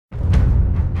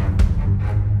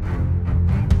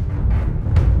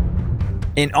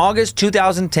In August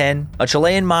 2010, a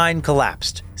Chilean mine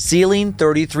collapsed, sealing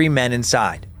 33 men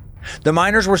inside. The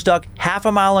miners were stuck half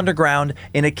a mile underground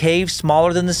in a cave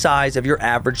smaller than the size of your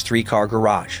average 3-car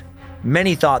garage.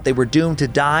 Many thought they were doomed to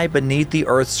die beneath the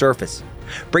Earth's surface.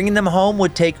 Bringing them home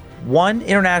would take one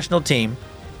international team,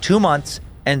 2 months,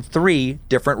 and 3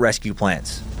 different rescue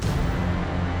plans.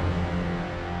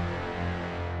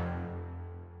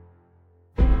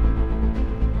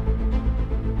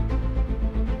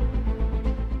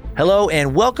 Hello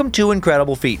and welcome to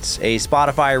Incredible Feats, a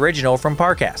Spotify original from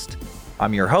Parcast.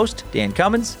 I'm your host, Dan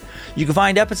Cummins. You can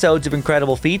find episodes of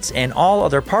Incredible Feats and all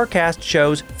other Parcast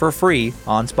shows for free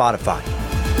on Spotify.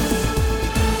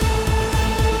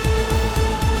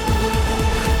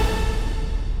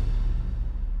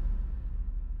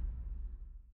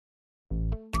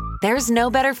 There's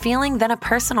no better feeling than a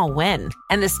personal win,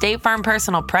 and the State Farm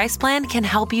Personal Price Plan can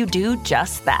help you do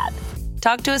just that.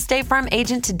 Talk to a State Farm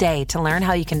agent today to learn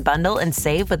how you can bundle and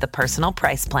save with the Personal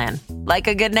Price Plan. Like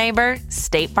a good neighbor,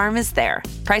 State Farm is there.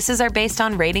 Prices are based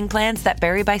on rating plans that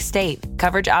vary by state.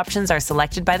 Coverage options are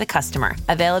selected by the customer.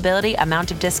 Availability,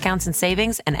 amount of discounts and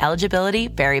savings, and eligibility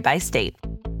vary by state.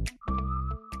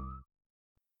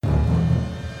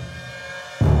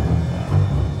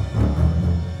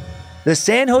 The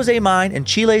San Jose mine in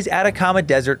Chile's Atacama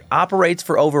Desert operates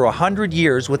for over 100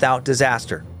 years without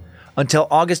disaster, until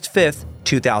August 5th,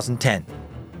 2010.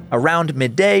 Around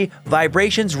midday,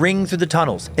 vibrations ring through the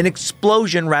tunnels. An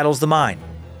explosion rattles the mine.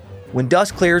 When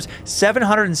dust clears,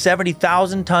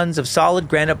 770,000 tons of solid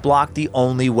granite block the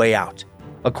only way out.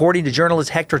 According to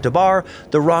journalist Hector Tabar,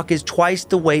 the rock is twice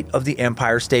the weight of the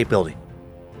Empire State Building.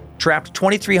 Trapped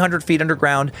 2,300 feet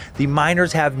underground, the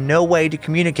miners have no way to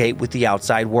communicate with the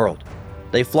outside world.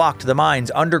 They flock to the mine's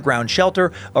underground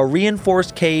shelter, a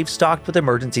reinforced cave stocked with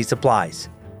emergency supplies.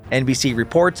 NBC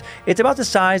reports it's about the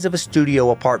size of a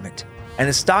studio apartment, and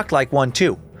is stocked like one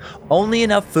too. Only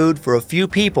enough food for a few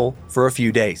people for a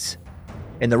few days.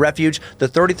 In the refuge, the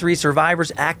 33 survivors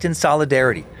act in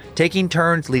solidarity, taking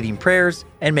turns leading prayers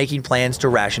and making plans to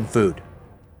ration food.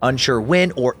 Unsure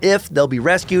when or if they'll be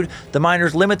rescued, the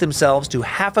miners limit themselves to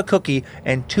half a cookie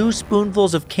and 2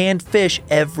 spoonfuls of canned fish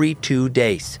every 2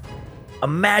 days.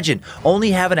 Imagine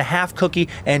only having a half cookie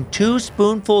and 2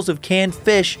 spoonfuls of canned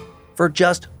fish for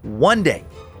just 1 day.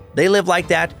 They live like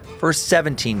that for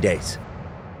 17 days.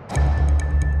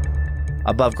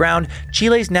 Above ground,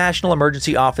 Chile's National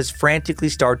Emergency Office frantically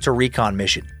starts a recon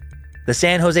mission. The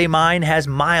San Jose mine has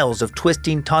miles of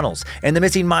twisting tunnels, and the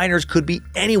missing miners could be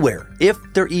anywhere, if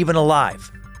they're even alive.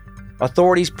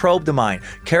 Authorities probe the mine,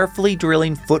 carefully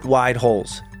drilling foot-wide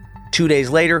holes. 2 days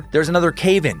later, there's another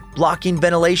cave-in, blocking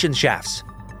ventilation shafts.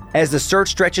 As the search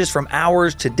stretches from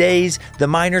hours to days, the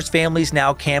miners' families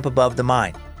now camp above the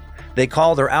mine. They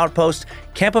call their outpost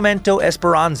Campamento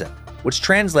Esperanza, which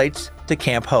translates to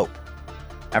Camp Hope.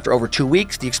 After over 2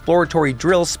 weeks, the exploratory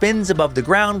drill spins above the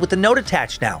ground with a note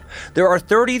attached now. There are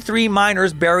 33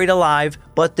 miners buried alive,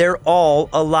 but they're all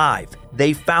alive.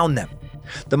 They found them.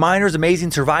 The miners'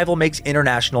 amazing survival makes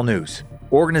international news.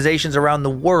 Organizations around the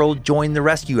world join the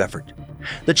rescue effort.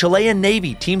 The Chilean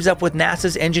Navy teams up with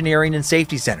NASA's Engineering and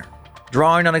Safety Center.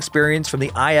 Drawing on experience from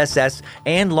the ISS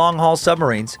and long-haul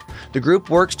submarines, the group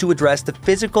works to address the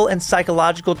physical and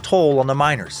psychological toll on the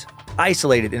miners,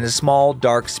 isolated in a small,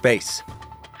 dark space.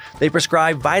 They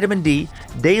prescribe vitamin D,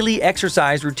 daily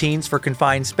exercise routines for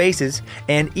confined spaces,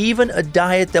 and even a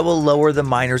diet that will lower the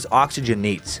miners' oxygen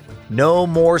needs. No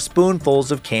more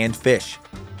spoonfuls of canned fish.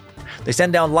 They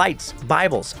send down lights,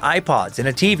 Bibles, iPods, and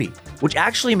a TV, which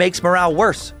actually makes morale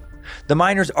worse. The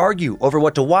miners argue over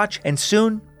what to watch, and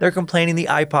soon they're complaining the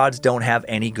iPods don't have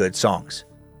any good songs.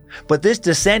 But this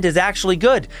descent is actually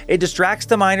good. It distracts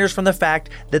the miners from the fact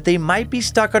that they might be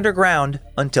stuck underground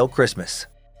until Christmas.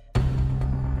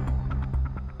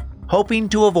 Hoping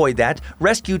to avoid that,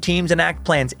 rescue teams enact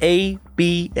plans A,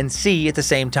 B, and C at the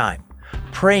same time,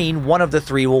 praying one of the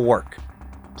 3 will work.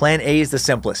 Plan A is the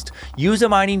simplest. Use a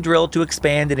mining drill to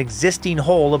expand an existing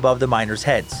hole above the miners'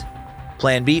 heads.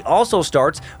 Plan B also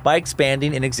starts by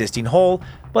expanding an existing hole,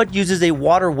 but uses a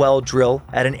water well drill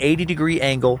at an 80-degree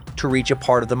angle to reach a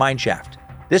part of the mine shaft.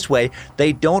 This way,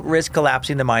 they don't risk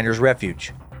collapsing the miners'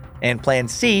 refuge. And Plan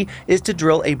C is to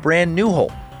drill a brand new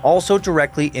hole, also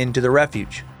directly into the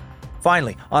refuge.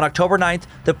 Finally, on October 9th,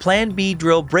 the Plan B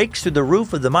drill breaks through the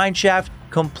roof of the mine shaft,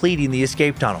 completing the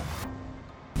escape tunnel.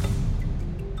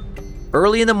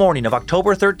 Early in the morning of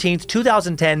October 13,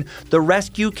 2010, the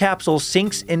rescue capsule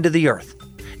sinks into the earth.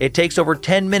 It takes over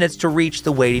 10 minutes to reach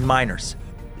the waiting miners.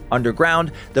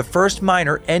 Underground, the first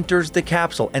miner enters the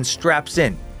capsule and straps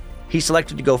in. He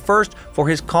selected to go first for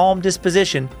his calm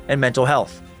disposition and mental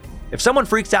health. If someone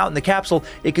freaks out in the capsule,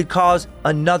 it could cause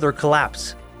another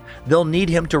collapse. They'll need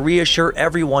him to reassure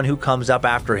everyone who comes up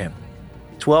after him.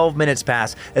 12 minutes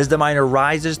pass as the miner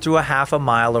rises through a half a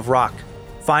mile of rock.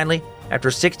 Finally, after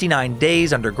 69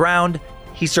 days underground,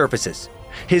 he surfaces.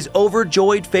 His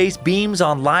overjoyed face beams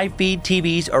on live feed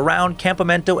TVs around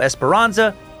Campamento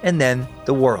Esperanza and then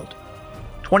the world.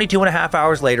 22 and a half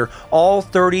hours later, all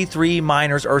 33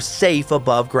 miners are safe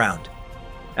above ground.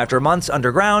 After months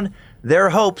underground, their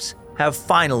hopes have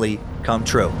finally come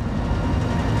true.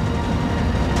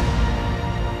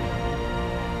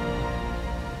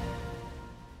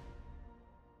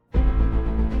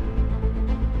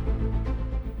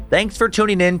 Thanks for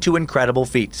tuning in to Incredible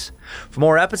Feats. For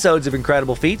more episodes of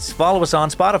Incredible Feats, follow us on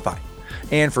Spotify.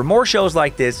 And for more shows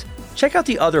like this, check out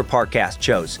the other Parcast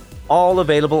shows, all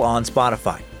available on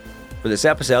Spotify. For this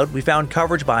episode, we found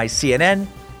coverage by CNN,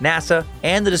 NASA,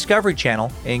 and the Discovery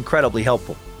Channel incredibly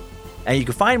helpful. And you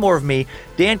can find more of me,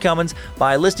 Dan Cummins,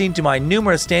 by listening to my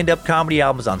numerous stand-up comedy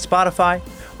albums on Spotify,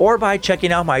 or by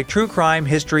checking out my true crime,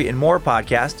 history, and more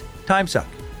podcast, Timesuck,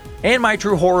 and my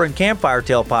true horror and campfire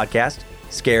tale podcast,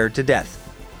 Scared to Death.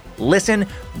 Listen,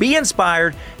 be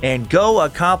inspired, and go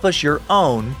accomplish your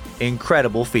own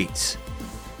incredible feats.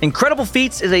 Incredible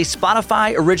Feats is a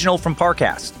Spotify original from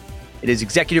Parcast. It is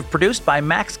executive produced by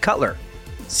Max Cutler.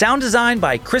 Sound design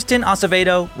by Kristen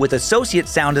Acevedo with associate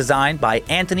sound design by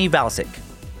Anthony Valsic.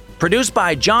 Produced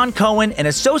by John Cohen and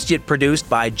associate produced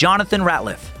by Jonathan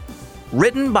Ratliff.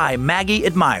 Written by Maggie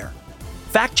Admire.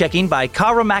 Fact-checking by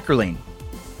Kara Mackerlane.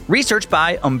 Research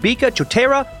by Umbika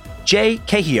Chotera, Jay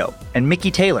Cahio, and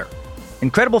Mickey Taylor.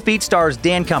 Incredible Feat stars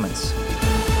Dan Cummins.